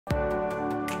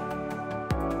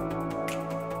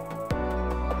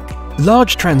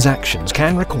Large transactions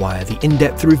can require the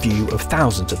in-depth review of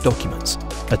thousands of documents,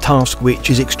 a task which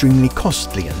is extremely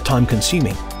costly and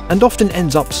time-consuming, and often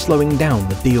ends up slowing down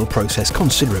the deal process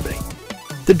considerably.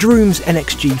 The Drooms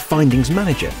NXG Findings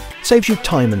Manager saves you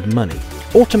time and money,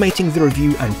 automating the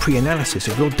review and pre-analysis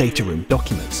of your data room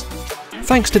documents.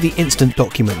 Thanks to the instant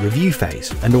document review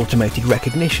phase and automated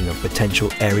recognition of potential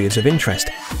areas of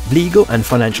interest, legal and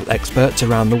financial experts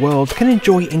around the world can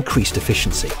enjoy increased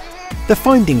efficiency. The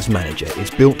Findings Manager is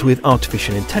built with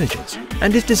artificial intelligence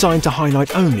and is designed to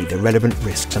highlight only the relevant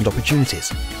risks and opportunities.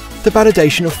 The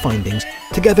validation of findings,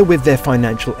 together with their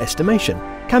financial estimation,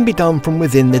 can be done from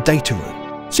within the data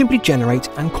room. Simply generate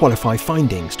and qualify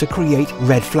findings to create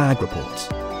red flag reports.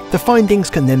 The findings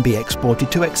can then be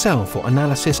exported to Excel for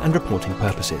analysis and reporting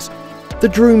purposes. The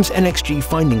Drooms NXG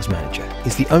Findings Manager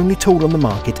is the only tool on the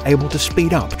market able to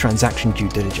speed up transaction due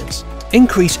diligence.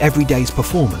 Increase every day's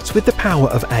performance with the power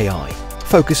of AI,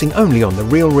 focusing only on the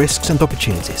real risks and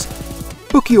opportunities.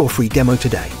 Book your free demo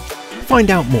today. Find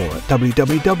out more at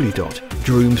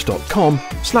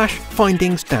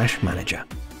www.drooms.com/findings-manager.